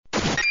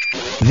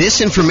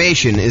This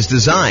information is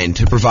designed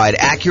to provide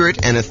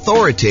accurate and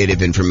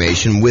authoritative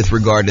information with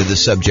regard to the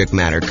subject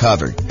matter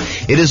covered.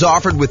 It is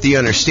offered with the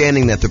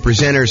understanding that the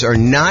presenters are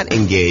not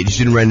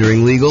engaged in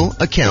rendering legal,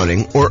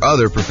 accounting, or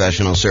other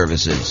professional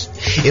services.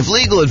 If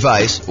legal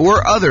advice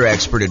or other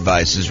expert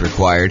advice is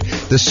required,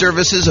 the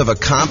services of a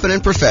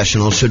competent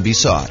professional should be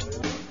sought.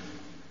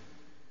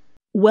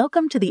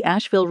 Welcome to the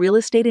Asheville Real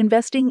Estate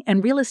Investing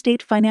and Real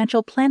Estate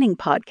Financial Planning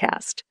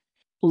Podcast.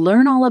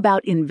 Learn all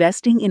about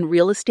investing in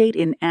real estate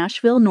in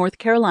Asheville, North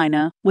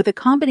Carolina, with a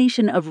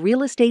combination of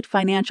real estate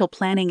financial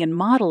planning and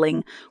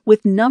modeling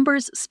with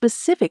numbers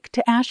specific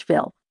to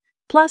Asheville,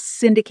 plus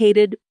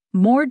syndicated,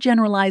 more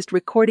generalized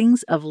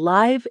recordings of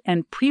live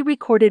and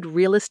pre-recorded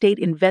real estate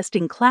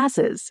investing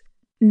classes,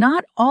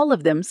 not all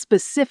of them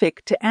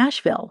specific to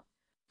Asheville.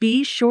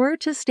 Be sure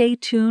to stay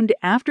tuned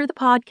after the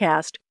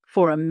podcast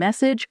for a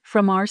message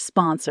from our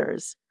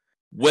sponsors.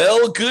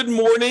 Well, good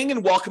morning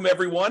and welcome,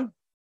 everyone.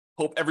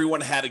 Hope everyone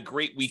had a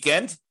great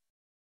weekend.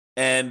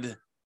 And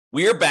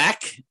we are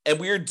back and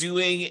we are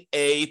doing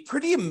a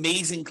pretty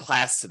amazing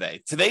class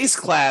today. Today's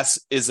class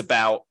is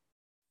about,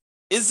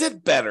 is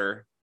it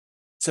better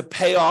to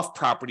pay off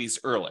properties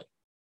early?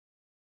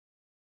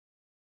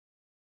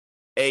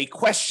 A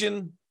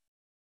question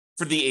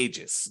for the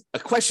ages, a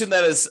question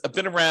that has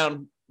been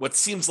around what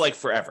seems like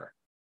forever.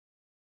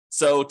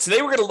 So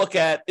today we're going to look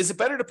at, is it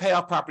better to pay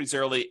off properties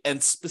early?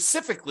 And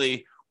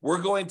specifically, we're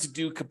going to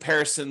do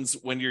comparisons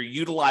when you're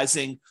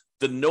utilizing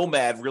the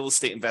Nomad real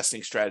estate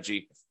investing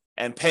strategy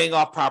and paying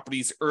off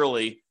properties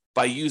early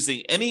by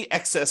using any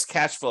excess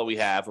cash flow we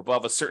have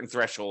above a certain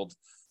threshold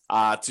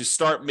to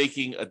start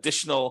making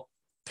additional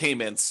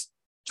payments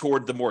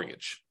toward the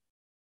mortgage.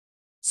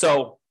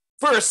 So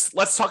first,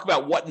 let's talk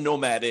about what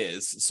Nomad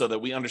is so that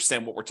we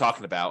understand what we're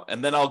talking about.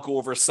 And then I'll go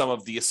over some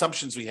of the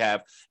assumptions we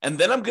have. And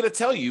then I'm going to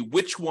tell you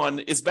which one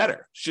is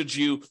better. Should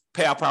you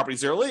pay out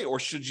properties early or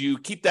should you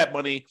keep that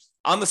money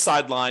on the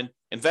sideline,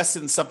 invest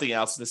it in something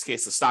else, in this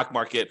case, the stock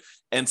market,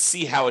 and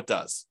see how it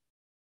does?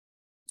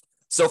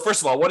 So first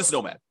of all, what is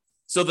Nomad?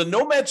 So the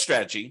Nomad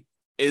strategy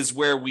is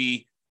where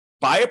we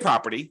buy a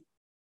property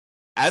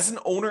as an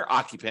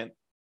owner-occupant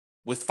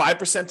with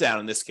 5% down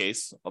in this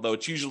case, although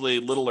it's usually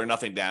little or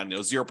nothing down,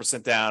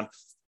 0% down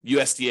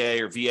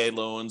USDA or VA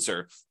loans,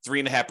 or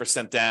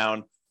 3.5%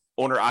 down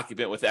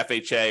owner-occupant with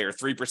FHA, or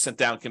 3%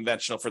 down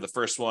conventional for the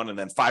first one, and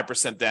then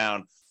 5%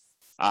 down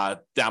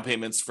down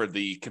payments for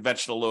the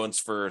conventional loans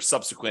for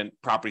subsequent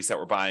properties that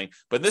we're buying.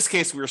 But in this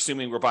case, we're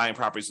assuming we're buying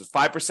properties with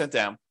 5%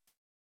 down,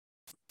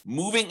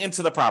 moving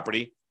into the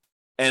property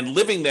and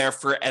living there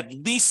for at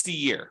least a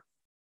year.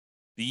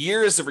 The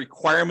year is a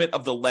requirement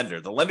of the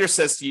lender. The lender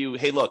says to you,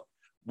 hey, look,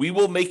 we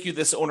will make you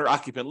this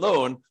owner-occupant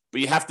loan,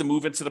 but you have to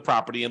move into the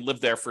property and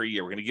live there for a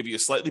year. We're going to give you a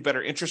slightly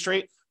better interest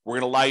rate. We're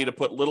going to allow you to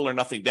put little or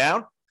nothing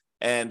down.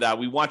 And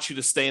we want you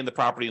to stay in the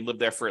property and live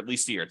there for at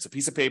least a year. It's a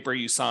piece of paper.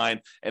 You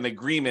sign an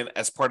agreement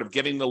as part of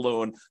getting the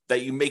loan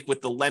that you make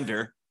with the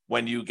lender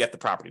when you get the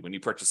property, when you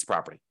purchase the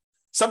property.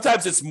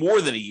 Sometimes it's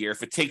more than a year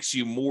if it takes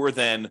you more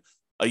than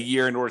a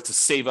year in order to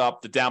save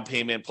up the down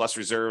payment plus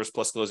reserves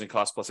plus closing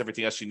costs plus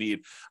everything else you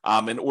need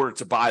in order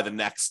to buy the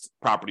next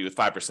property with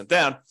 5%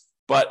 down.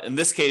 But in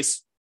this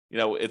case,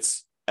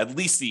 it's at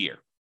least a year.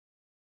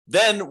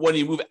 Then when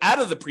you move out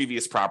of the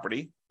previous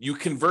property, you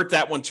convert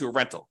that one to a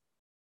rental.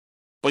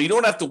 But you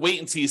don't have to wait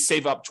until you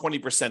save up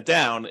 20%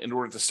 down in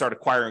order to start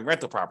acquiring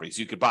rental properties.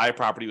 You could buy a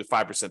property with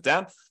 5%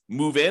 down,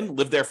 move in,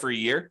 live there for a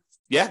year.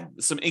 Yeah,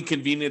 some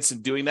inconvenience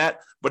in doing that,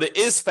 but it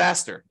is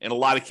faster in a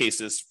lot of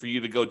cases for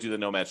you to go do the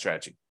Nomad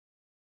strategy.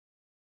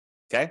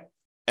 Okay?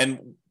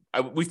 And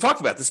we've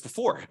talked about this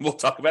before, and we'll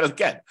talk about it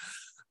again.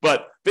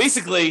 But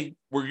basically,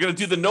 we're going to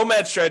do the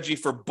Nomad strategy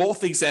for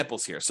both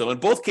examples here. So in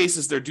both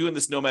cases, they're doing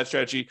this Nomad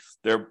strategy.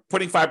 They're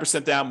putting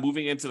 5% down,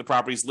 moving into the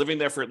properties, living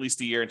there for at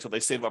least a year until they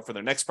save up for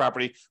their next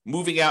property,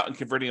 moving out and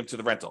converting them to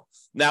the rental.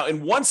 Now,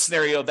 in one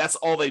scenario, that's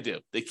all they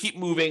do. They keep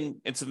moving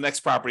into the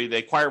next property. They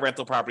acquire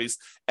rental properties,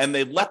 and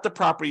they let the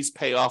properties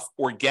pay off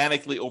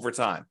organically over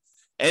time.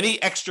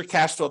 Any extra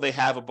cash flow they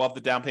have above the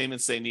down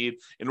payments they need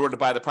in order to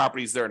buy the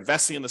properties, they're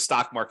investing in the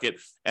stock market,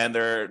 and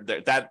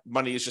that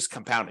money is just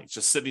compounding,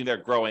 just sitting there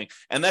growing.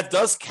 And that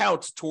does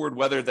count toward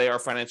whether they are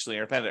financially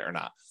independent or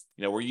not.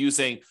 We're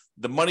using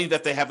the money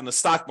that they have in the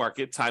stock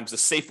market times the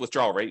safe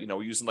withdrawal rate.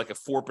 We're using like a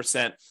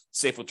 4%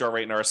 safe withdrawal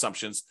rate in our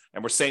assumptions.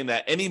 And we're saying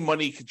that any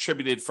money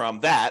contributed from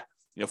that,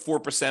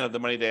 4% of the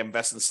money they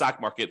invest in the stock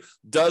market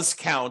does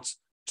count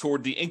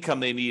toward the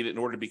income they need in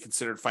order to be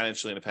considered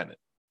financially independent.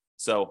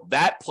 So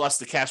that plus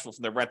the cash flow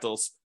from their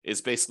rentals is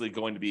basically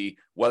going to be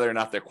whether or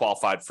not they're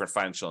qualified for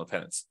financial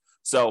independence.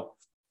 So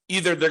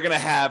either they're going to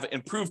have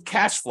improved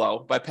cash flow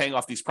by paying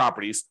off these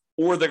properties,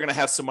 or they're going to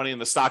have some money in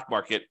the stock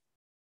market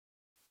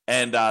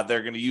and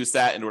they're going to use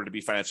that in order to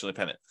be financially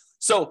independent.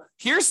 So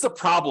here's the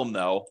problem,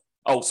 though.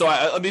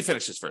 Let me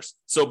finish this first.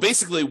 So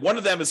basically, one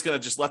of them is going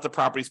to just let the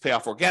properties pay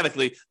off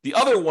organically. The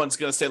other one's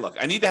going to say, look,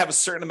 I need to have a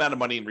certain amount of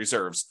money in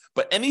reserves,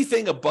 but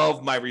anything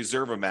above my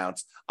reserve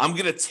amount, I'm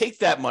going to take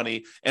that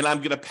money and I'm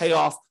going to pay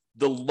off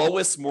the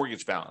lowest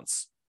mortgage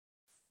balance.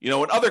 In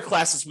other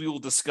classes, we will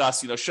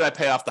discuss, should I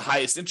pay off the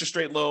highest interest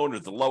rate loan or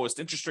the lowest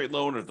interest rate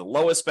loan or the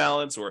lowest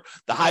balance or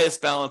the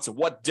highest balance, and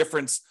what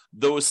difference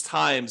those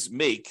times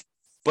make.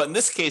 But in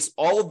this case,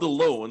 all of the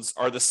loans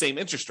are the same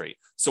interest rate.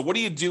 So what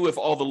do you do if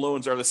all the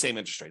loans are the same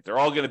interest rate? They're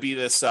all going to be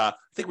this, I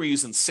think we're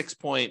using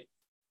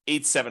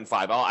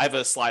 6.875. I have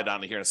a slide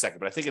on it here in a second,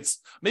 but I think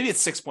maybe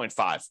it's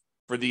 6.5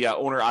 for the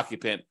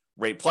owner-occupant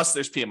rate, plus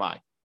there's PMI.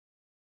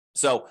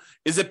 So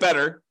is it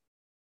better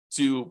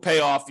to pay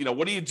off,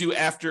 what do you do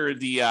after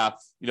the,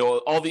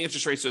 all the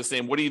interest rates are the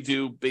same? What do you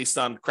do based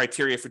on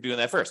criteria for doing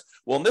that first?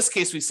 Well, in this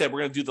case, we said we're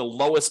going to do the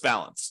lowest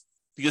balance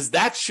because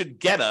that should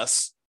get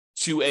us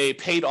to a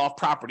paid off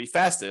property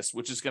fastest,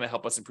 which is going to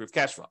help us improve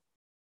cash flow.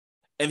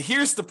 And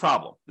here's the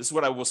problem. This is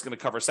what I was going to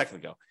cover a second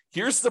ago.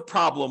 Here's the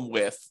problem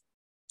with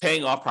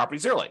paying off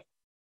properties early.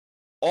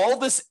 All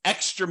this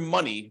extra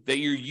money that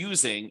you're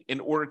using in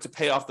order to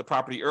pay off the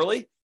property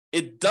early,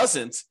 it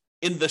doesn't,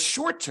 in the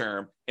short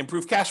term,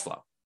 improve cash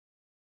flow,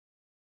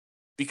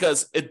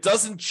 because it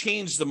doesn't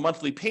change the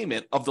monthly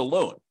payment of the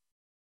loan.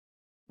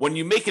 When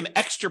you make an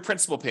extra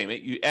principal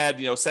payment, you add,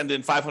 send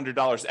in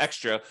 $500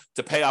 extra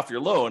to pay off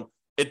your loan,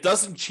 it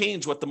doesn't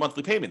change what the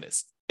monthly payment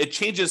is. It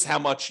changes how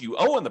much you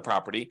owe on the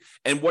property.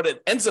 And what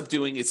it ends up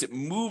doing is it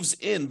moves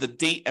in the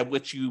date at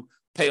which you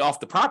pay off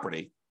the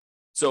property.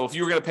 So if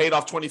you were going to pay it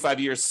off 25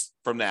 years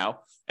from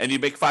now and you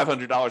make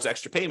 $500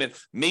 extra payment,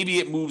 maybe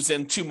it moves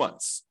in 2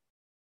 months.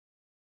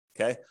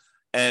 Okay.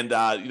 And,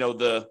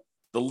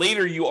 the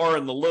later you are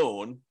in the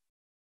loan,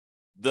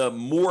 the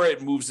more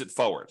it moves it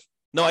forward.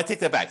 No, I take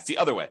that back. It's the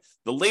other way.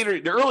 The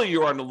earlier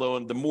you are in the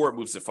loan, the more it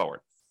moves it forward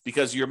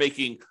because you're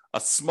making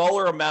a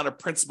smaller amount of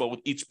principal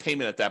with each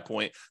payment at that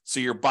point. So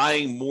you're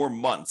buying more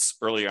months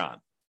early on.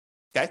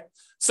 Okay.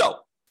 So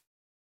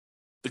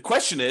the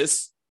question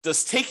is,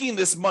 does taking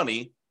this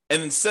money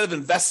and instead of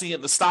investing it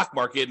in the stock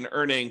market and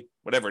earning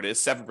whatever it is,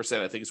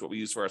 7%, I think is what we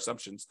use for our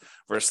assumptions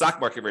for a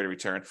stock market rate of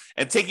return,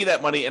 and taking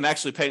that money and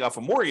actually paying off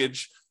a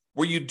mortgage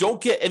where you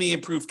don't get any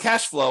improved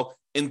cash flow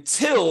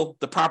until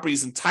the property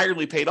is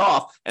entirely paid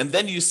off. And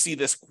then you see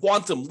this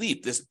quantum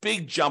leap, this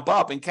big jump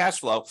up in cash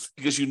flow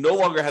because you no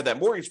longer have that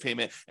mortgage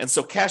payment. And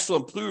so cash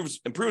flow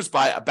improves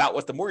by about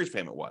what the mortgage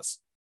payment was.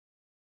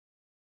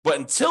 But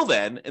until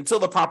then, until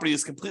the property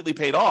is completely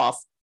paid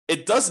off,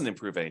 it doesn't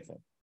improve anything.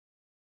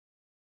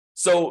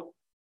 So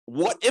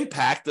what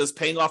impact does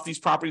paying off these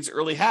properties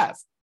early have?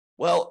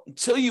 Well,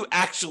 until you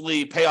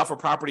actually pay off a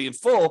property in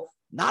full,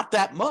 not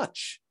that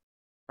much.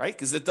 Right?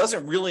 Because it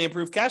doesn't really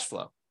improve cash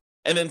flow.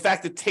 And in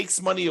fact, it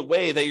takes money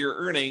away that you're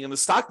earning in the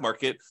stock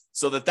market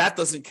so that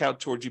doesn't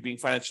count towards you being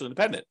financially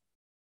independent.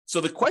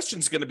 So the question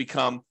is going to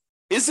become,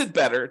 is it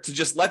better to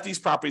just let these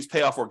properties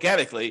pay off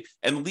organically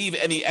and leave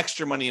any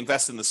extra money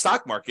invested in the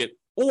stock market,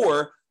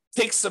 or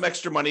take some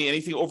extra money,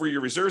 anything over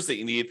your reserves that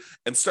you need,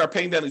 and start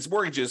paying down these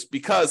mortgages?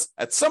 Because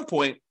at some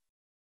point,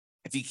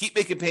 if you keep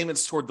making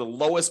payments toward the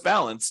lowest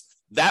balance,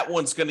 that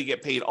one's going to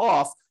get paid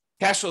off.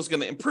 Cash flow is going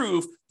to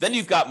improve. Then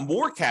you've got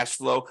more cash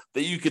flow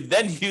that you could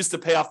then use to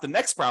pay off the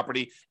next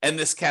property, and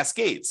this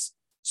cascades.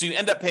 So you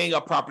end up paying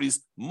off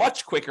properties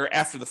much quicker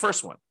after the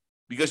first one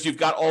because you've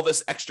got all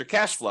this extra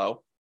cash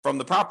flow from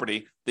the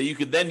property that you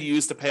could then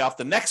use to pay off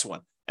the next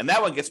one. And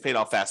that one gets paid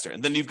off faster.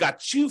 And then you've got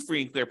 2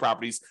 free and clear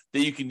properties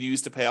that you can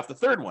use to pay off the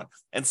third one.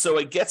 And so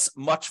it gets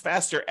much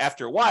faster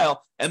after a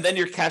while. And then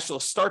your cash flow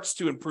starts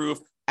to improve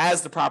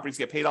as the properties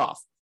get paid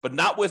off, but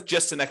not with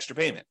just an extra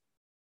payment.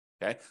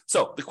 Okay,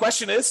 so the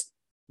question is,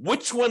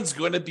 which one's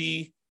going to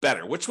be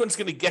better? Which one's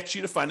going to get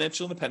you to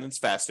financial independence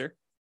faster?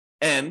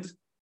 And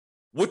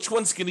which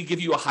one's going to give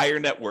you a higher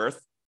net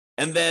worth?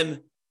 And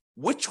then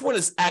which one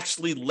is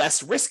actually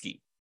less risky?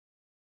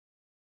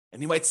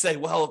 And you might say,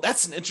 well,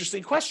 that's an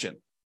interesting question.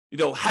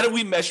 How do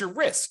we measure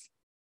risk?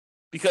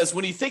 Because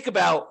when you think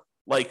about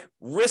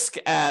risk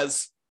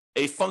as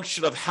a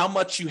function of how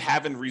much you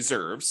have in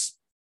reserves,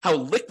 how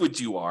liquid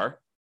you are,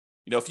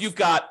 if you've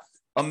got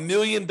 $1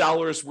 million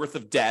worth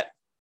of debt,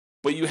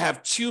 but you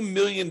have $2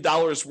 million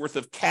worth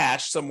of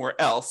cash somewhere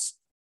else,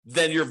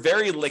 then you're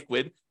very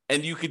liquid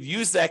and you could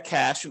use that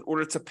cash in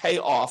order to pay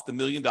off the $1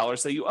 million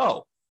that you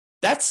owe.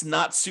 That's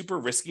not super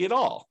risky at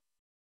all.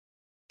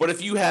 But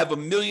if you have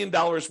 $1 million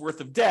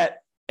worth of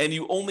debt and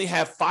you only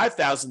have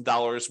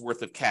 $5,000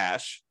 worth of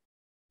cash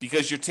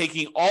because you're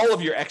taking all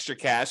of your extra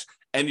cash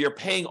and you're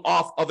paying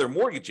off other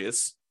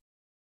mortgages,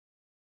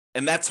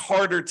 and that's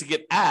harder to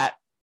get at.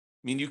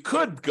 I mean, you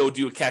could go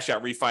do a cash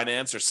out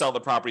refinance or sell the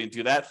property and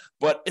do that,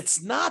 but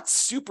it's not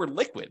super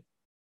liquid.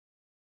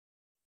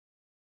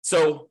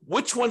 So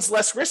which one's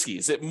less risky?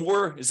 Is it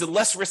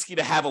less risky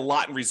to have a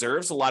lot in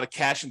reserves, a lot of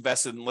cash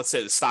invested in, let's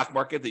say, the stock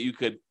market that you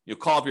could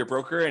call up your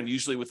broker and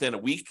usually within a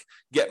week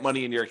get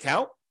money in your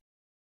account?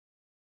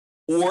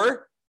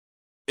 Or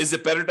is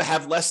it better to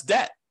have less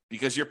debt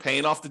because you're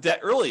paying off the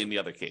debt early in the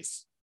other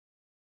case?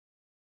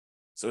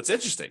 So it's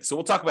interesting. So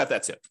we'll talk about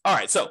that too. All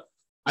right. So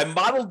I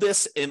modeled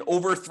this in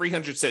over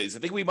 300 cities. I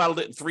think we modeled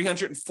it in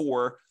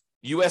 304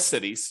 U.S.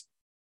 cities.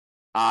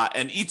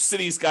 And each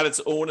city's got its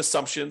own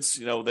assumptions.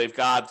 They've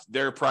got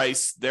their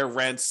price, their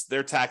rents,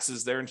 their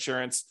taxes, their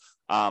insurance,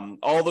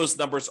 All those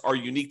numbers are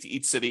unique to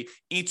each city.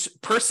 Each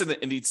person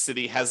in each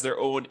city has their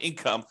own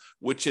income,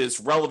 which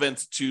is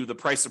relevant to the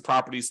price of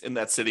properties in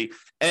that city.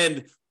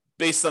 And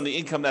based on the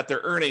income that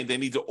they're earning, they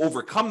need to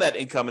overcome that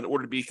income in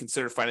order to be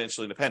considered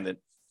financially independent.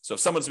 So if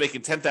someone's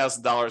making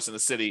 $10,000 in a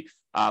city,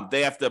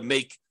 they have to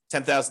make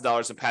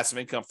 $10,000 in passive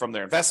income from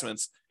their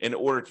investments in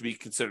order to be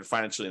considered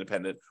financially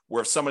independent.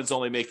 Where if someone's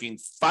only making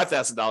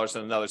 $5,000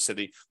 in another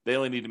city, they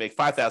only need to make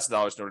 $5,000 in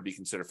order to be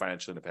considered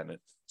financially independent.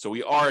 So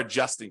we are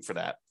adjusting for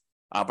that.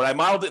 But I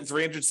modeled it in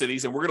 300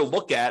 cities, and we're going to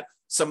look at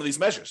some of these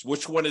measures.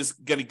 Which one is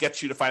going to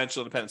get you to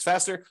financial independence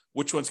faster?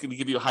 Which one's going to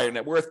give you a higher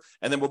net worth?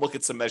 And then we'll look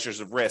at some measures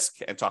of risk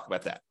and talk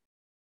about that.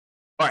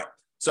 All right.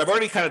 So I've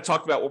already kind of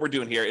talked about what we're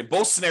doing here. In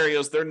both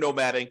scenarios, they're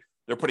nomading.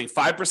 They're putting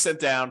 5%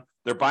 down.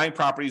 They're buying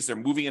properties. They're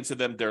moving into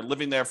them. They're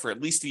living there for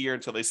at least a year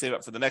until they save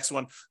up for the next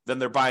one. Then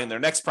they're buying their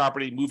next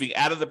property, moving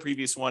out of the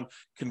previous one,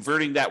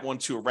 converting that one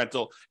to a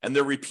rental, and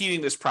they're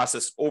repeating this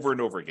process over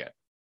and over again.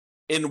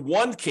 In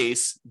one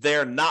case,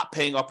 they're not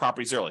paying off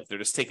properties early. They're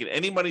just taking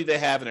any money they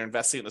have and they're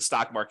investing in the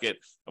stock market.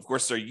 Of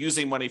course, they're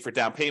using money for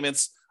down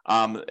payments.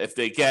 If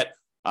they get,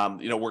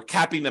 we're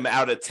capping them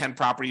out at 10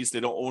 properties.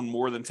 They don't own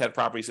more than 10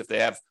 properties. If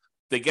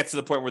they get to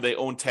the point where they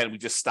own 10, we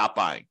just stop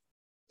buying.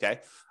 Okay.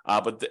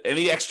 But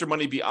any extra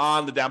money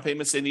beyond the down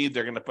payments they need,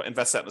 they're going to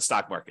invest that in the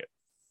stock market.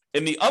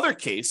 In the other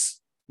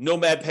case,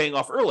 Nomad paying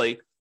off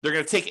early, they're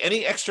going to take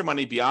any extra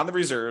money beyond the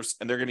reserves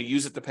and they're going to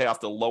use it to pay off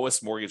the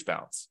lowest mortgage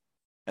balance.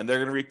 And they're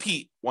going to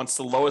repeat once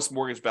the lowest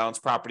mortgage balance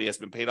property has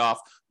been paid off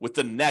with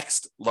the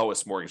next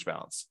lowest mortgage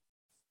balance.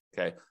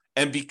 Okay.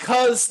 And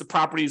because the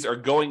properties are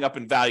going up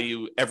in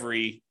value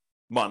every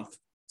month,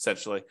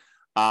 essentially,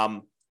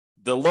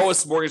 the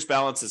lowest mortgage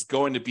balance is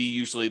going to be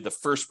usually the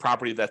first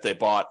property that they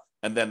bought,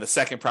 and then the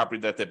second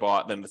property that they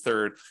bought, and then the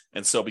third.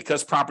 And so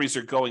because properties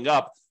are going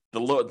up,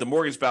 the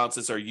mortgage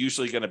balances are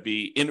usually going to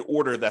be in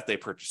order that they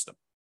purchased them.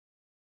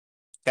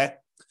 Okay.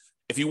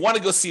 If you want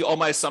to go see all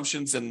my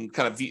assumptions and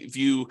kind of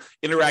view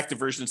interactive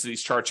versions of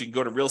these charts, you can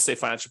go to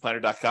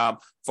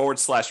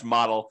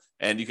realestateFinancialPlanner.com/model,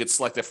 and you can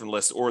select it from the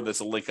list, or there's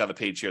a link on the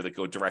page here that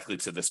go directly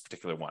to this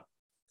particular one.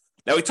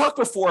 Now, we talked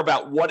before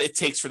about what it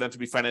takes for them to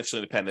be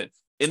financially independent.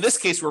 In this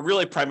case, we're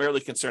really primarily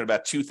concerned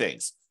about two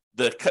things: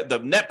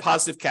 the net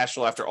positive cash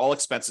flow after all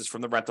expenses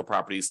from the rental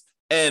properties,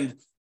 and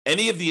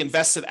any of the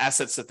invested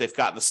assets that they've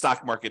got in the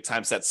stock market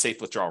times that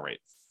safe withdrawal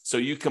rate. So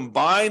you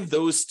combine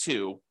those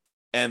two,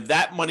 and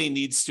that money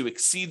needs to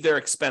exceed their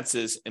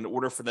expenses in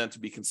order for them to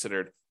be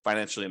considered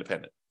financially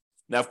independent.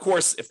 Now, of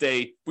course, if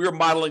we were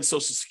modeling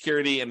Social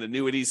Security and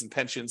annuities and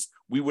pensions,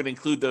 we would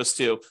include those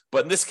too.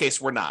 But in this case,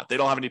 we're not. They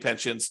don't have any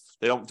pensions.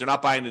 They're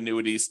not buying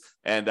annuities,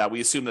 and we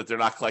assume that they're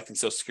not collecting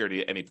Social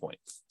Security at any point.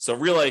 So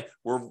really,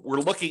 we're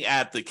looking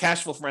at the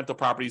cash flow from rental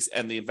properties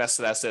and the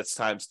invested assets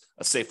times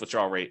a safe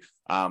withdrawal rate.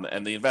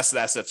 And the invested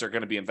assets are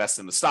going to be invested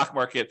in the stock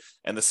market,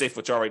 and the safe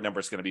withdrawal rate number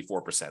is going to be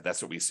 4%.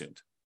 That's what we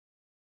assumed.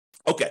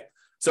 Okay.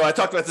 So I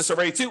talked about this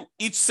already too.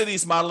 Each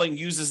city's modeling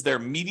uses their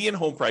median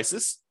home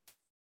prices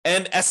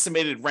and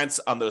estimated rents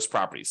on those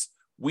properties.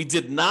 We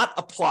did not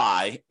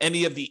apply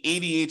any of the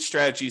 88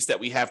 strategies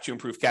that we have to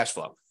improve cash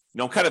flow.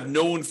 I'm kind of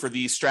known for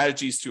these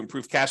strategies to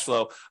improve cash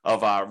flow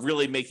of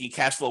really making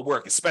cash flow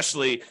work,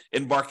 especially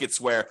in markets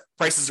where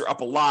prices are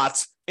up a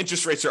lot,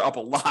 interest rates are up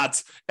a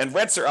lot, and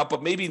rents are up,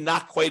 but maybe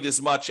not quite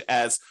as much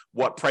as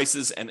what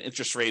prices and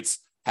interest rates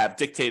have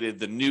dictated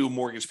the new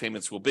mortgage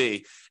payments will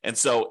be. And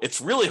so it's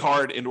really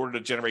hard in order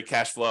to generate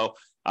cash flow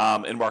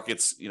in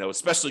markets,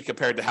 especially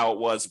compared to how it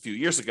was a few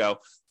years ago.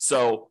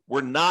 So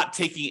we're not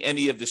taking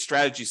any of the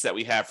strategies that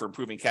we have for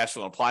improving cash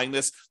flow and applying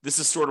this. This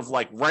is sort of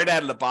like right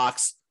out of the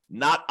box,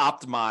 not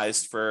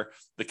optimized for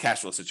the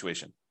cash flow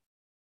situation.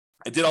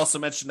 I did also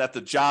mention that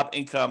the job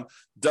income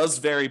does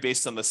vary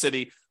based on the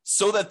city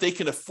so that they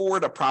can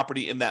afford a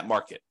property in that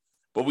market.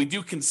 But we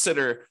do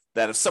consider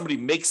that if somebody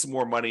makes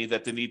more money,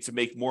 that they need to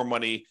make more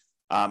money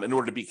in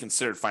order to be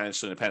considered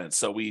financially independent.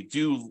 So we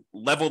do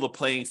level the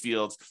playing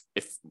field.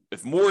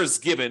 If more is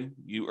given,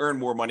 you earn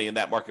more money in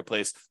that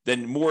marketplace,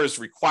 then more is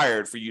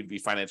required for you to be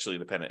financially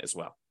independent as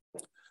well.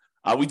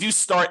 We do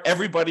start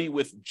everybody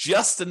with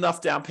just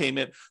enough down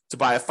payment to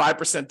buy a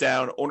 5%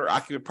 down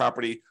owner-occupant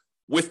property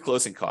with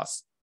closing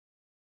costs.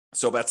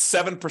 So about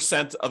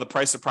 7% of the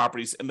price of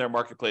properties in their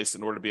marketplace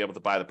in order to be able to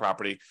buy the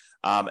property.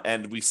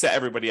 And we set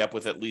everybody up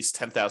with at least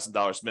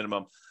 $10,000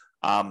 minimum.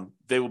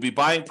 They will be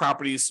buying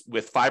properties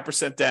with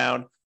 5%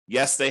 down.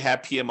 Yes, they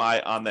have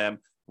PMI on them.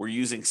 We're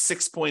using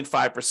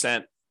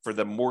 6.5% for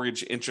the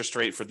mortgage interest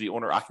rate for the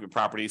owner-occupant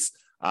properties,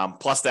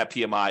 plus that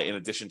PMI in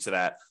addition to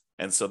that.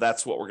 And so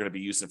that's what we're going to be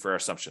using for our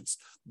assumptions.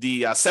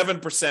 The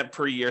 7%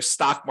 per year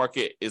stock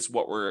market is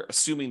what we're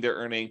assuming they're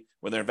earning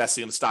when they're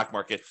investing in the stock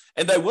market.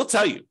 And I will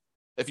tell you,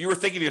 if you were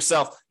thinking to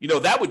yourself,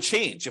 that would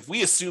change. If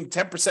we assume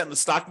 10% in the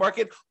stock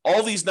market,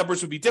 all these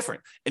numbers would be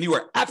different. And you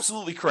are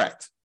absolutely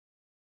correct.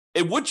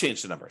 It would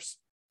change the numbers.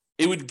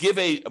 It would give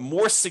a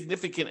more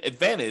significant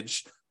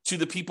advantage to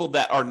the people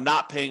that are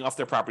not paying off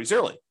their properties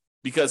early,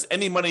 because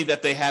any money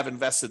that they have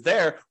invested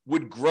there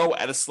would grow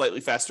at a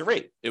slightly faster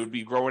rate. It would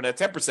be growing at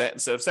 10%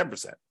 instead of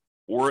 7%.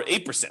 or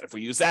 8% if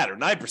we use that, or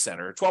 9%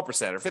 or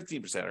 12% or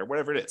 15% or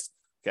whatever it is.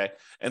 Okay.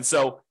 And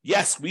so,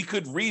 yes, we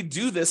could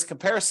redo this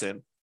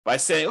comparison by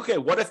saying, okay,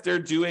 what if they're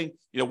doing,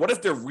 what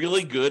if they're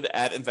really good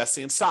at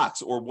investing in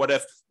stocks? Or what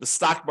if the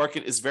stock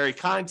market is very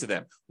kind to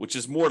them, which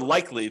is more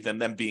likely than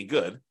them being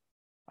good,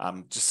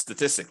 just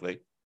statistically.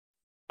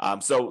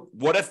 So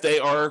what if they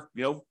are,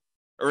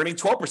 earning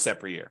 12%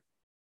 per year?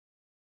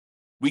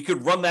 We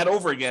could run that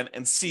over again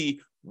and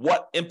see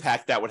what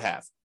impact that would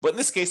have. But in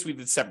this case, we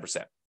did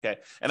 7%. Okay.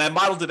 And I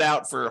modeled it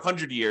out for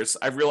 100 years.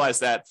 I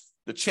realized that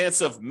the chance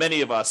of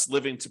many of us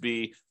living to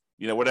be,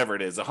 whatever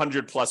it is,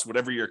 100 plus,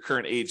 whatever your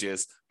current age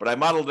is, but I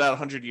modeled it out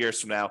 100 years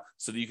from now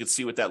so that you could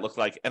see what that looked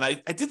like. And I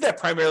did that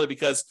primarily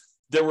because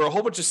there were a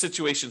whole bunch of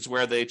situations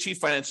where they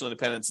achieved financial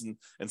independence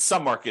in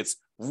some markets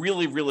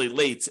really, really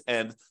late.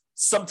 And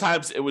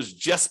sometimes it was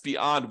just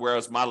beyond where I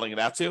was modeling it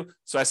out to.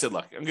 So I said,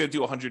 look, I'm going to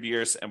do 100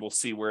 years and we'll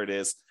see where it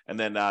is. And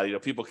then,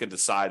 people can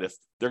decide if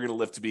they're going to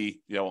live to be,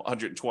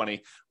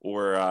 120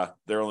 or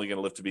they're only going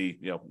to live to be,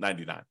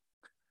 99.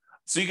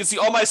 So you can see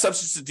all my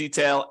assumptions in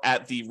detail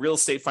at the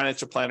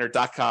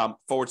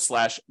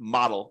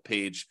realestatefinancialplanner.com/model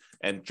page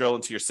and drill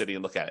into your city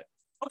and look at it.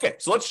 Okay,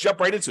 so let's jump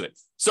right into it.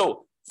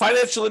 So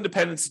financial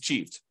independence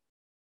achieved.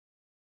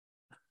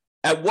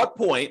 At what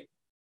point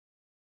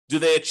do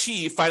they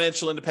achieve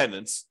financial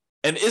independence?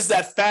 And is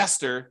that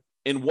faster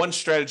in one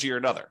strategy or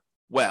another?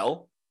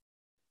 Well,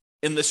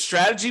 in the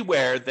strategy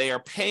where they are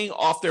paying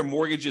off their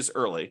mortgages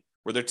early,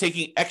 where they're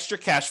taking extra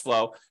cash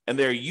flow and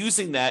they're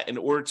using that in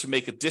order to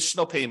make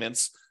additional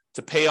payments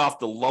to pay off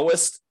the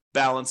lowest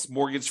balance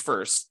mortgage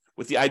first,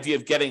 with the idea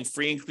of getting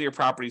free and clear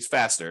properties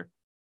faster.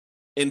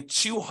 In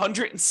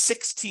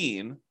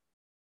 216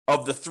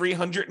 of the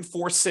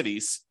 304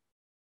 cities,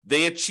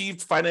 they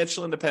achieved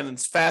financial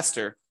independence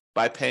faster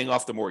by paying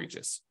off the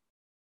mortgages.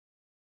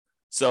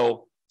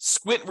 So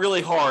squint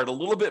really hard, a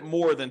little bit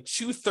more than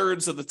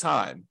 2/3 of the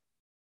time,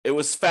 it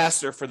was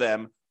faster for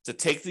them to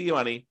take the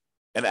money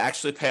and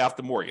actually pay off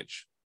the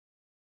mortgage,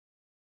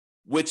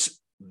 which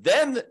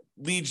then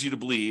leads you to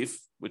believe,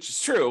 which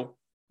is true,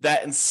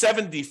 that in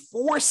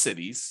 74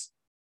 cities,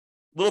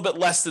 a little bit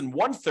less than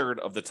 1/3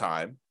 of the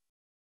time,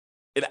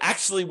 it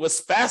actually was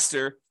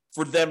faster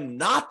for them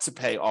not to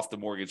pay off the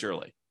mortgage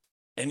early.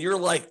 And you're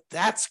like,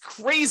 that's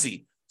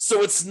crazy.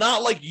 So it's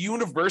not like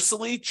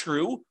universally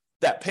true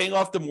that paying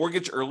off the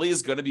mortgage early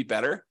is going to be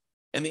better.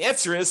 And the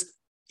answer is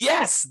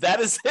yes, that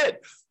is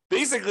it.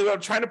 Basically, what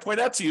I'm trying to point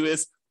out to you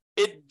is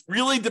it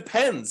really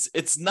depends.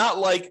 It's not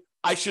like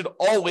I should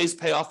always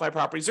pay off my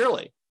properties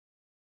early.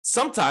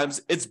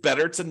 Sometimes it's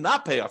better to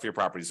not pay off your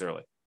properties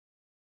early.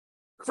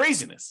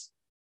 Craziness.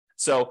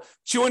 So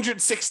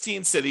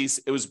 216 cities,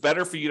 it was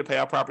better for you to pay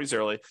off properties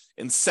early.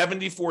 In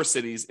 74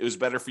 cities, it was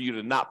better for you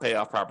to not pay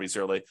off properties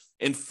early.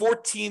 In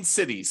 14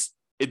 cities,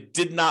 it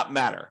did not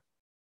matter.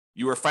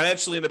 You were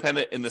financially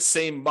independent in the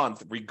same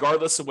month,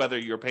 regardless of whether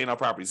you were paying off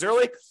properties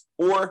early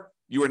or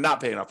you were not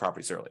paying off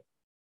properties early.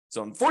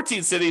 So in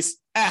 14 cities,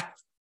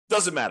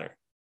 doesn't matter.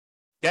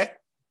 Okay?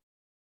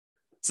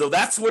 So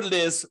that's what it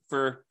is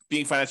for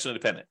being financially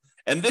independent.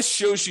 And this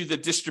shows you the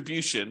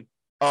distribution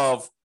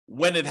of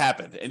when it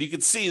happened. And you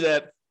can see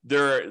that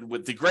there,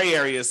 with the gray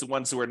areas, the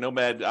ones who are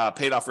Nomad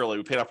paid off early,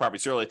 we paid off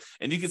properties early.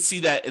 And you can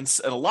see that in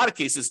a lot of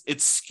cases, it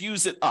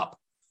skews it up.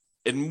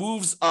 It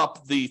moves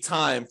up the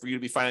time for you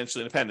to be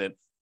financially independent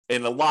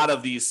in a lot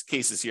of these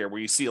cases here, where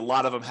you see a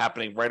lot of them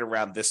happening right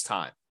around this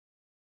time.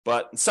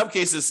 But in some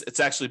cases, it's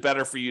actually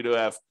better for you to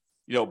have,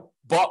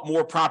 bought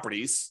more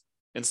properties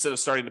instead of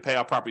starting to pay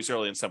off properties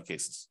early in some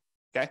cases.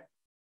 Okay.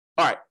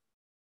 All right.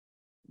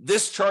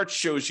 This chart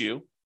shows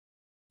you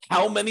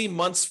how many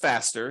months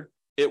faster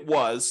it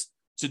was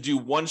to do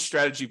one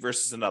strategy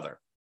versus another.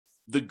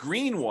 The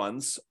green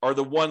ones are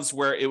the ones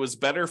where it was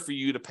better for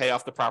you to pay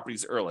off the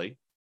properties early.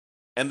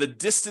 And the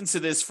distance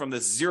it is from the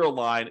zero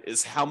line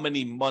is how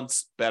many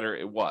months better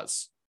it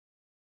was.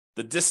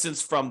 The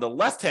distance from the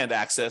left-hand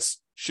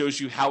axis shows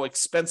you how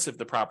expensive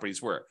the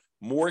properties were.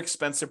 More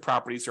expensive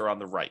properties are on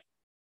the right.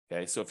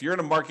 Okay, so if you're in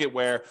a market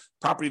where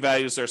property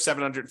values are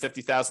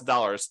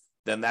 $750,000,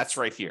 then that's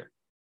right here.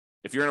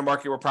 If you're in a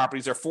market where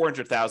properties are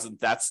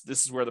 $400,000,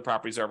 this is where the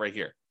properties are right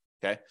here.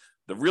 Okay,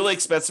 the really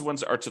expensive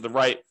ones are to the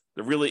right.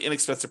 The really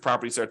inexpensive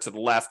properties are to the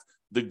left.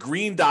 The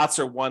green dots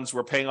are ones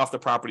where paying off the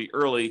property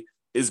early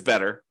is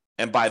better,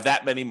 and by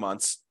that many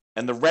months.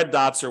 And the red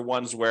dots are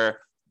ones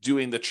where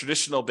doing the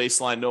traditional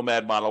baseline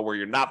Nomad model, where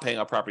you're not paying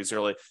off properties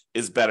early,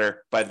 is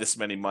better by this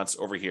many months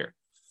over here.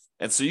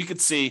 And so you can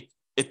see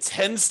it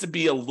tends to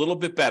be a little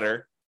bit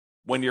better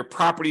when your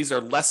properties are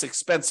less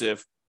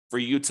expensive for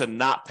you to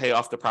not pay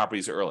off the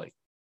properties early.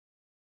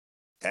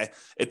 Okay,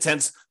 it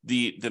tends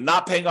the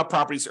not paying off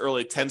properties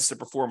early tends to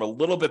perform a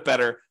little bit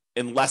better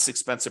in less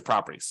expensive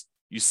properties.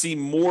 You see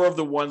more of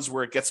the ones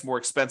where it gets more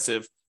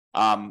expensive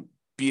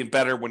being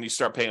better when you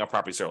start paying off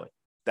properties early.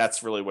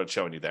 That's really what it's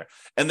showing you there.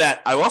 And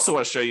that I also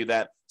want to show you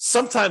that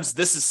sometimes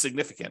this is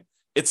significant.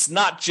 It's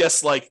not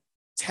just like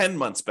 10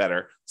 months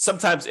better.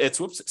 Sometimes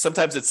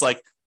it's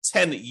like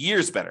 10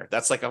 years better.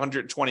 That's like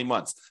 120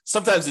 months.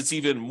 Sometimes it's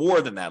even more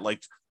than that,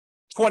 like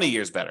 20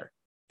 years better.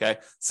 Okay,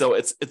 so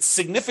it's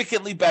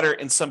significantly better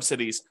in some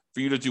cities for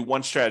you to do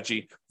one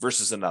strategy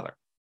versus another.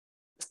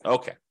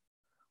 Okay.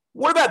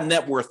 What about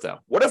net worth, though?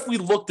 What if we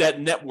looked at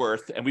net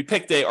worth and we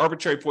picked an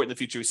arbitrary point in the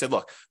future? We said,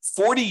 look,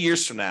 40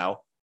 years from now,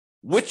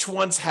 which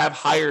ones have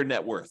higher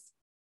net worth?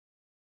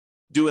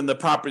 Doing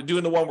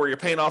the one where you're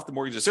paying off the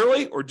mortgages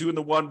early, or doing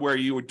the one where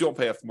you don't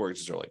pay off the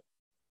mortgages early?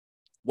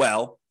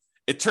 Well,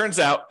 it turns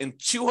out in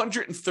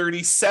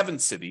 237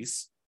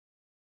 cities,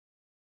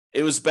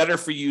 it was better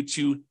for you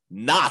to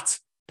not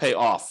pay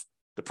off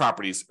the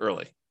properties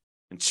early.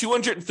 In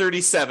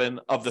 237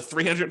 of the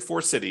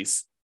 304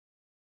 cities,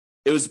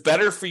 it was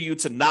better for you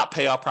to not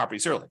pay off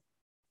properties early.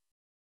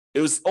 It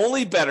was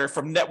only better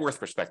from net worth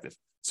perspective.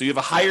 So you have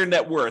a higher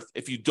net worth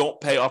if you don't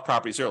pay off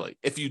properties early.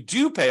 If you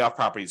do pay off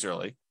properties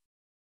early,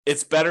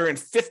 it's better in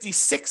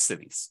 56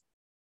 cities.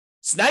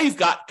 So now you've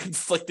got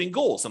conflicting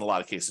goals in a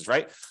lot of cases,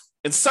 right?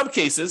 In some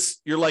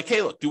cases, you're like,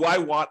 hey, look, do I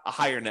want a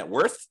higher net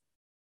worth,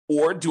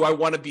 or do I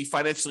want to be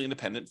financially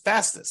independent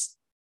fastest?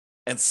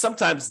 And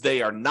sometimes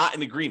they are not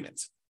in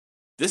agreement.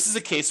 This is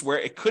a case where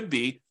it could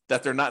be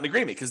that they're not in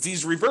agreement because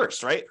these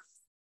reverse, right?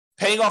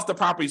 Paying off the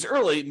properties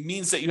early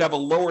means that you have a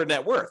lower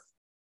net worth,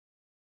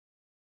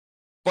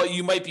 but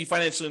you might be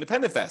financially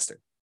independent faster.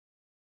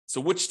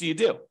 So which do you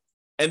do?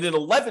 And in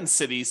 11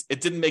 cities, it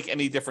didn't make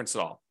any difference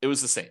at all. It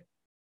was the same.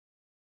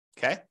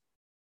 Okay?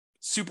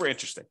 Super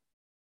interesting.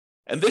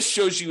 And this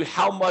shows you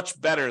how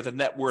much better the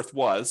net worth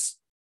was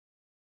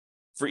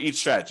for each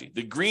strategy.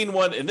 The green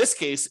one, in this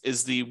case,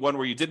 is the one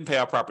where you didn't pay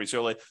off properties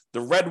early.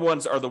 The red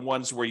ones are the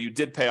ones where you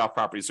did pay off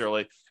properties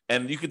early.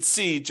 And you can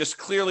see just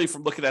clearly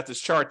from looking at this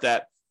chart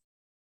that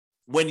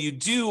when you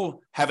do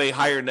have a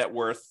higher net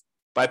worth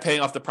by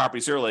paying off the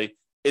properties early,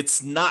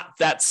 it's not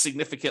that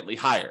significantly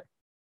higher.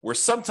 Where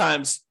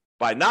sometimes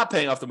by not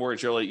paying off the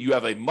mortgage early, you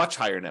have a much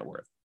higher net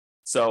worth.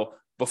 So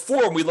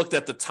before, when we looked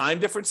at the time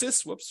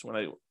differences, when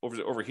I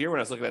over here, when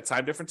I was looking at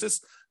time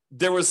differences,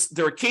 there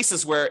were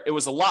cases where it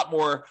was a lot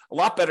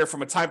better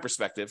from a time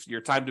perspective.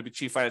 Your time to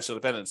achieve financial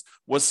independence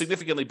was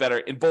significantly better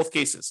in both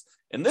cases.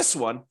 In this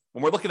one,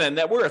 when we're looking at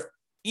net worth,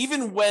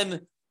 even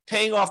when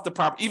paying off the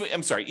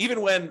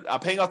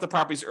paying off the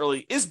properties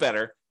early is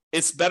better,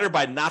 it's better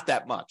by not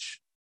that much,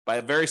 by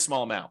a very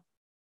small amount.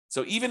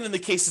 So even in the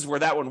cases where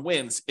that one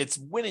wins, it's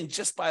winning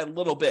just by a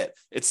little bit.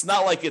 It's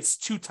not like it's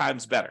 2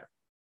 times better.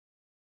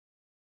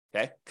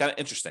 Okay, kind of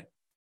interesting.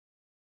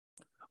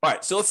 All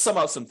right, so let's sum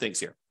up some things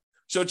here.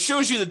 So it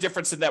shows you the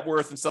difference in net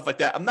worth and stuff like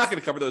that. I'm not going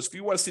to cover those. If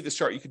you want to see this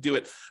chart, you can do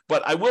it.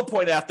 But I will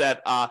point out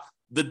that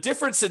the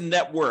difference in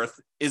net worth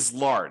is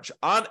large.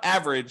 On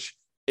average,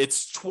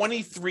 it's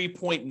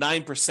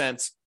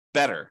 23.9%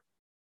 better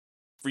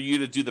for you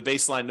to do the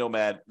baseline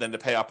Nomad than to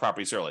pay off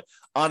properties early.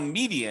 On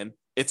median,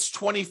 it's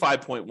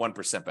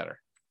 25.1% better.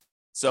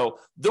 So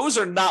those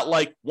are not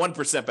like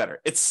 1% better.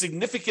 It's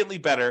significantly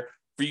better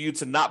for you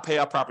to not pay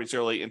off properties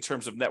early in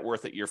terms of net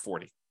worth at year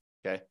 40.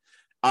 Okay.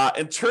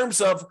 In terms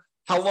of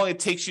how long it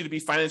takes you to be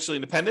financially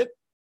independent,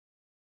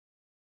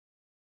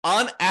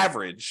 on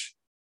average,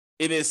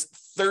 it is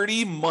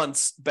 30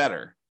 months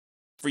better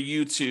for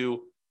you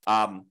to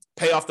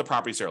pay off the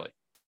properties early.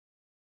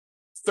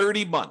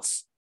 30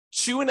 months,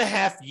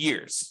 2.5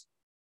 years.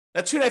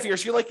 Now, 2.5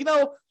 years, you're like,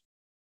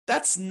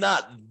 that's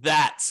not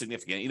that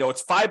significant.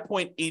 It's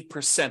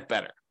 5.8%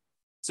 better.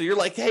 So you're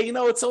like, hey,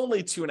 it's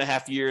only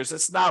 2.5 years.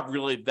 It's not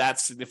really that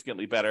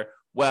significantly better.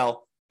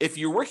 Well, if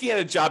you're working at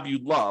a job you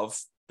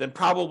love, then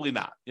probably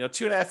not.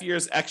 2.5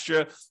 years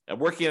extra and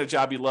working at a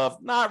job you love,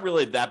 not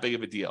really that big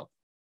of a deal.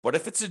 But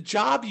if it's a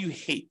job you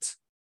hate,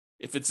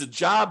 if it's a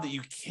job that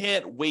you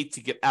can't wait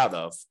to get out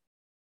of,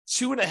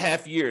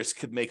 2.5 years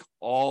could make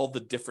all the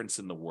difference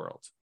in the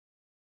world.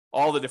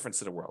 All the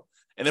difference in the world.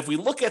 And if we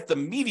look at the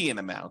median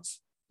amount,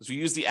 as we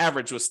use the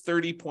average was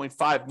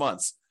 30.5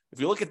 months.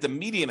 If you look at the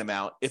median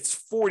amount, it's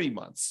 40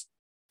 months.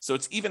 So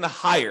it's even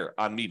higher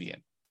on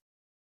median.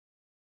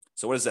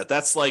 So what is that?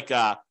 That's like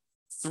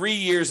 3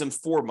 years and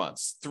 4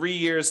 months, 3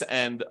 years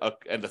and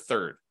a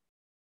third.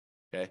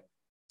 Okay.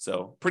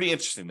 So pretty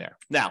interesting there.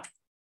 Now,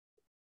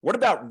 what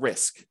about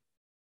risk?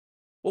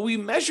 Well, we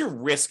measure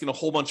risk in a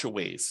whole bunch of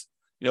ways.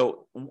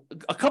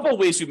 A couple of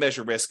ways we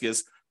measure risk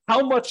is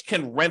how much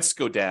can rents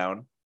go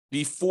down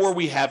before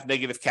we have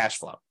negative cash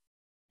flow?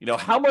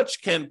 How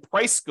much can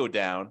price go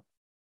down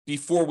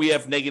before we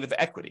have negative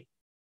equity?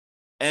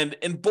 And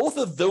in both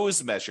of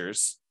those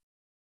measures,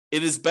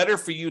 it is better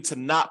for you to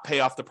not pay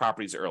off the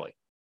properties early.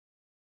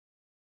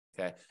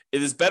 Okay.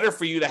 It is better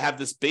for you to have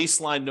this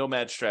baseline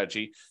Nomad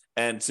strategy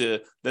and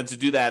to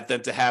do that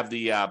than to have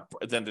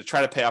than to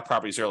try to pay off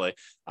properties early.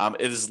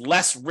 It is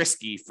less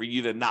risky for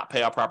you to not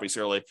pay off properties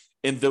early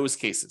in those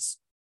cases.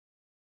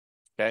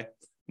 Okay.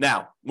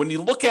 Now, when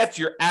you look at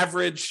your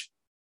average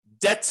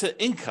debt to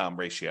income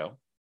ratio,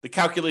 the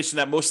calculation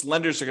that most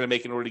lenders are going to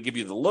make in order to give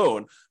you the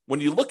loan, when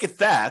you look at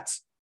that,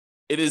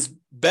 it is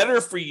better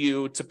for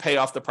you to pay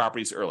off the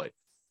properties early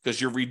because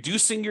you're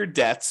reducing your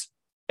debt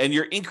and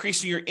you're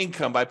increasing your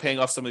income by paying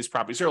off some of these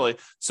properties early.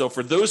 So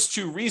for those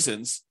two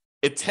reasons,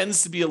 it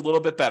tends to be a little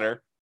bit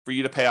better for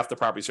you to pay off the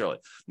properties early.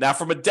 Now,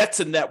 from a debt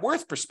to net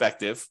worth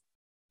perspective,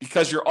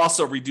 because you're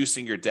also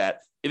reducing your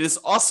debt, it is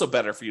also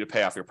better for you to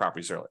pay off your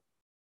properties early.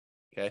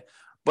 Okay.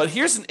 But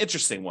here's an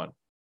interesting one.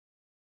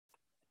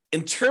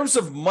 In terms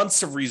of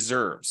months of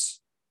reserves,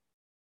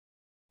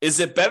 is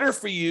it better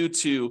for you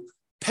to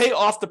pay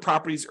off the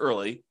properties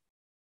early,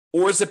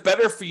 or is it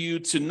better for you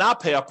to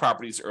not pay off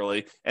properties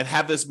early and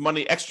have this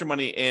money, extra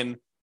money in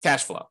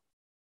cash flow?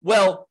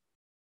 Well,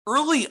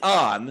 early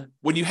on,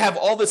 when you have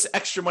all this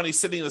extra money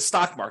sitting in the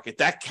stock market,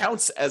 that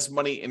counts as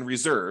money in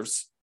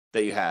reserves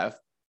that you have.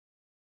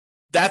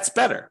 That's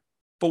better.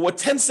 But what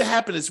tends to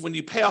happen is when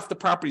you pay off the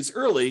properties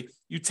early,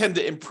 you tend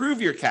to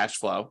improve your cash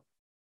flow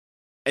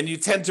and you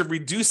tend to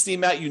reduce the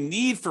amount you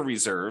need for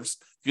reserves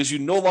because you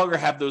no longer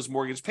have those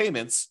mortgage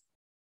payments.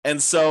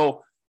 And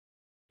so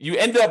you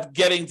end up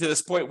getting to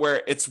this point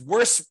where it's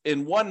worse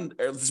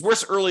it's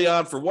worse early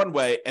on for one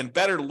way and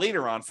better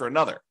later on for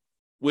another,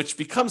 which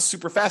becomes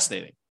super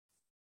fascinating.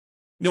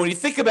 You know, when you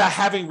think about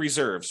having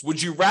reserves,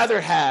 would you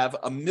rather have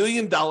 $1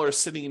 million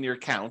sitting in your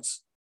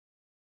accounts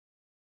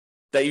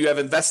that you have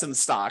invested in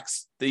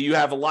stocks, that you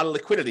have a lot of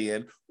liquidity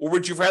in, or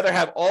would you rather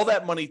have all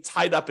that money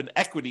tied up in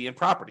equity and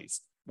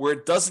properties where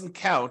it doesn't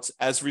count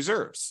as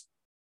reserves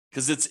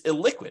because it's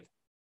illiquid?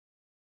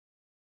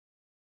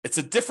 It's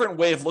a different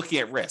way of looking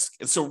at risk.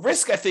 And so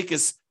risk, I think,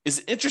 is an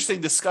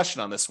interesting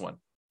discussion on this one.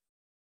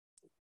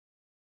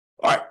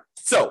 All right,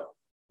 so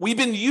we've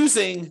been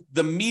using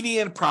the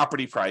median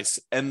property price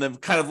and the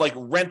kind of like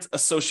rent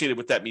associated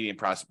with that median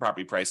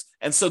property price.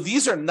 And so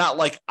these are not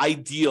like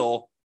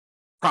ideal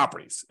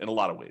properties in a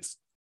lot of ways.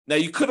 Now,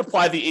 you could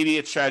apply the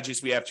 88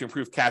 strategies we have to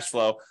improve cash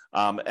flow,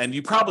 and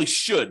you probably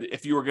should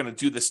if you were going to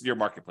do this in your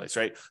marketplace,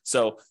 right?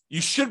 So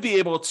you should be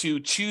able to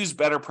choose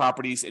better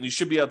properties, and you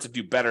should be able to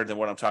do better than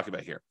what I'm talking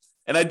about here.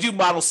 And I do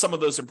model some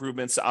of those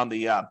improvements on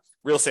the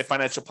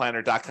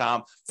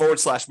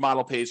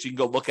realestatefinancialplanner.com/model page. You can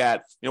go look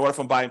at, what if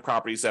I'm buying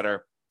properties that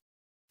are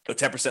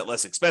 10%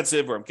 less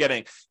expensive, or I'm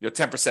getting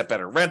 10%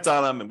 better rent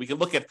on them, and we can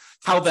look at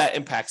how that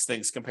impacts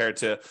things compared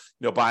to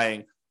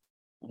buying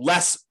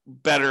less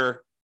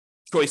better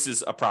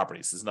choices of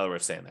properties is another way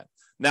of saying that.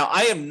 Now,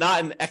 I am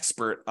not an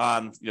expert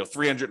on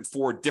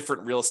 304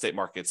 different real estate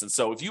markets. And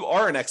so if you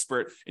are an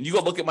expert and you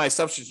go look at my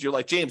assumptions, you're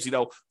like, James,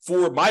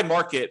 for my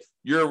market,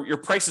 your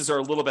prices are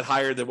a little bit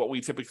higher than what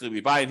we typically be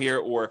buying here,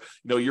 or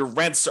your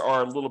rents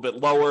are a little bit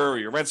lower, or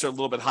your rents are a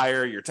little bit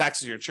higher, your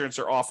taxes, your insurance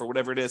are off, or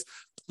whatever it is.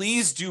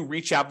 Please do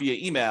reach out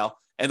via email,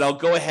 and I'll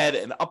go ahead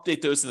and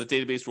update those in the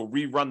database. We'll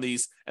rerun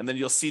these, and then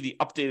you'll see the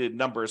updated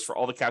numbers for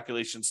all the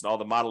calculations and all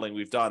the modeling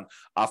we've done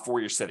for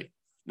your city.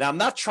 Now, I'm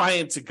not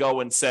trying to go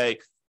and say,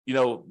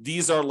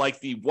 these are like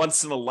the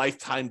once in a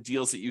lifetime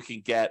deals that you can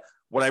get.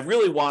 What I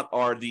really want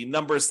are the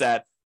numbers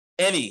that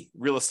any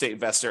real estate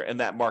investor in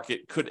that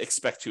market could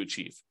expect to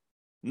achieve.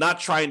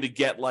 Not trying to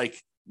get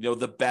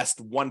the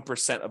best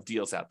 1% of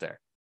deals out there.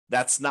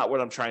 That's not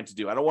what I'm trying to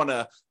do. I don't want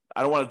to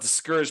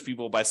discourage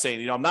people by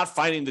saying, I'm not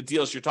finding the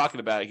deals you're talking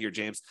about here,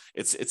 James.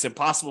 It's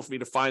impossible for me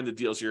to find the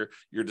deals you're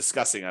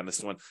discussing on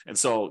this one. And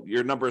so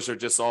your numbers are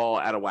just all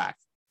out of whack.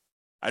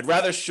 I'd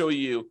rather show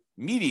you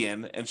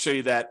median and show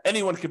you that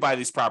anyone can buy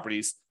these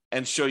properties,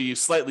 and show you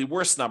slightly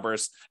worse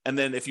numbers. And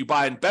then if you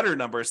buy in better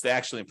numbers, they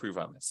actually improve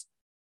on this.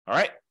 All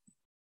right.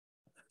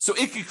 So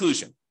in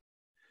conclusion,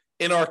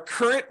 in our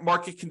current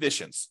market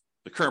conditions,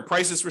 the current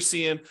prices we're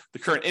seeing, the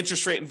current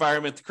interest rate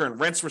environment, the current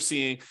rents we're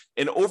seeing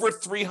in over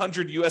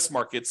 300 US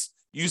markets,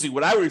 using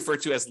what I would refer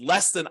to as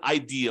less than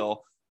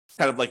ideal,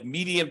 kind of like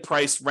median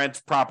price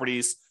rent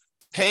properties,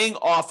 paying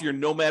off your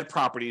Nomad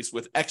properties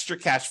with extra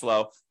cash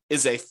flow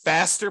is a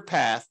faster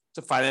path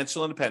to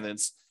financial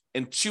independence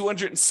in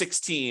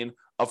 216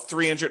 of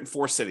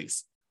 304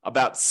 cities.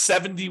 About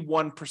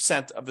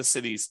 71% of the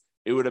cities,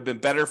 it would have been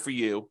better for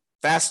you,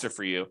 faster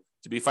for you,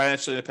 to be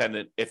financially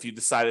independent if you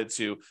decided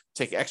to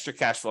take extra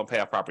cash flow and pay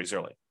off properties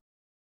early.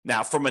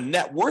 Now, from a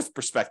net worth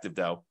perspective,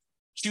 though,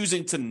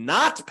 choosing to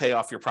not pay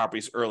off your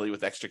properties early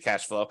with extra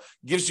cash flow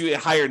gives you a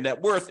higher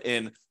net worth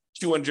in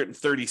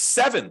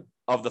 237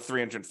 of the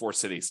 304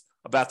 cities,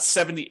 about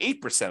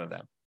 78% of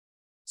them.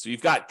 So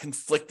you've got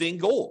conflicting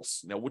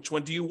goals. Now, which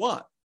one do you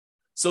want?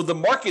 So the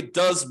market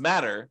does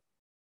matter,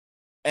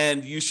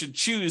 and you should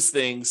choose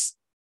things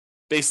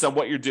based on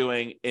what you're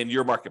doing in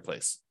your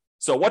marketplace.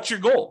 So what's your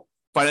goal?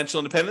 Financial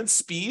independence,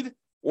 speed,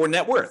 or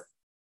net worth?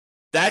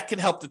 That can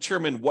help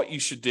determine what you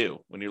should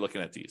do when you're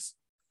looking at these.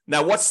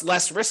 Now, what's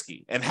less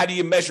risky, and how do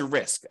you measure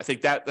risk? I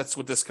think that's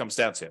what this comes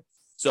down to.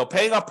 So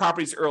paying off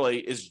properties early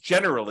is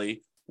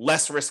generally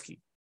less risky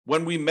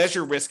when we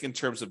measure risk in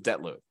terms of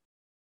debt load,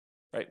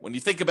 right? When you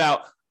think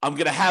about, I'm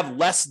going to have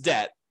less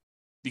debt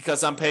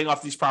because I'm paying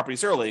off these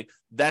properties early,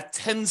 that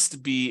tends to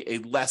be a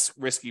less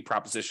risky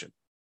proposition.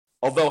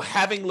 Although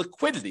having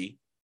liquidity,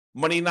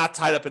 money not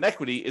tied up in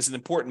equity, is an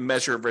important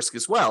measure of risk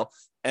as well.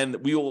 And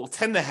we will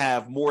tend to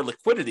have more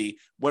liquidity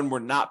when we're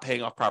not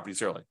paying off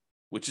properties early,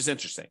 which is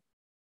interesting.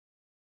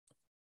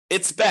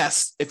 It's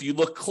best if you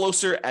look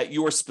closer at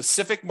your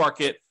specific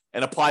market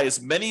and apply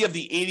as many of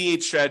the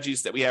 88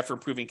 strategies that we have for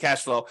improving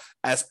cash flow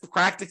as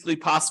practically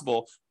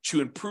possible to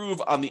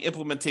improve on the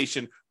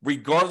implementation,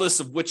 regardless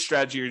of which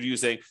strategy you're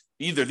using,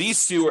 either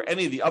these two or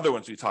any of the other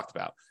ones we talked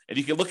about. And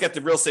you can look at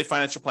the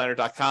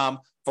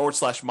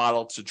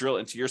realestatefinancialplanner.com/model to drill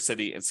into your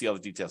city and see all the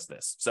details of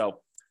this. So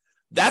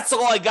that's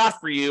all I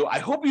got for you. I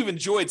hope you've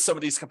enjoyed some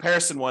of these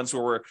comparison ones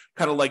where we're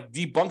kind of like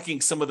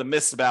debunking some of the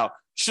myths about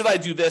should I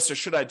do this or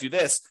should I do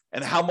this,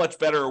 and how much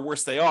better or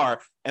worse they are,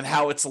 and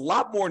how it's a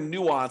lot more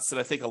nuanced than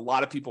I think a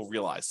lot of people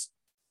realize.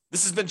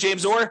 This has been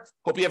James Orr.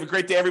 Hope you have a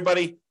great day,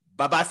 everybody.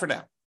 Bye-bye for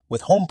now.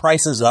 With home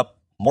prices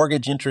up,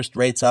 mortgage interest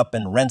rates up,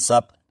 and rents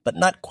up, but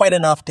not quite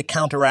enough to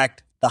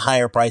counteract the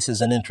higher prices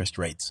and interest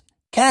rates,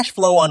 cash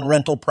flow on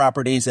rental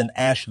properties in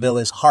Asheville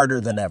is harder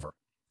than ever.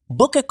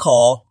 Book a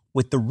call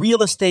with the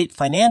Real Estate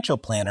Financial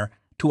Planner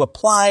to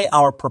apply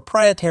our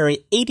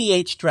proprietary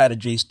 88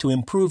 strategies to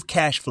improve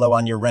cash flow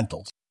on your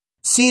rentals.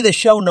 See the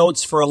show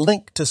notes for a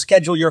link to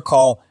schedule your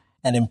call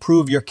and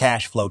improve your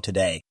cash flow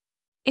today.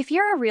 If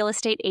you're a real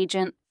estate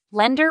agent,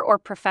 lender, or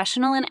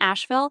professional in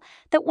Asheville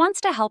that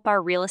wants to help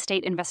our real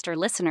estate investor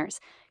listeners,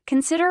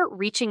 consider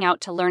reaching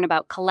out to learn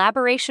about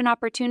collaboration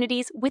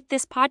opportunities with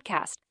this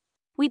podcast.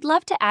 We'd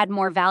love to add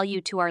more value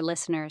to our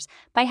listeners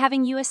by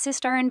having you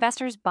assist our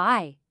investors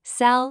buy,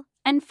 sell,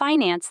 and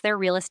finance their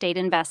real estate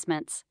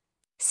investments.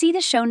 See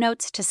the show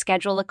notes to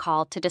schedule a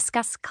call to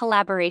discuss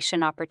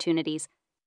collaboration opportunities.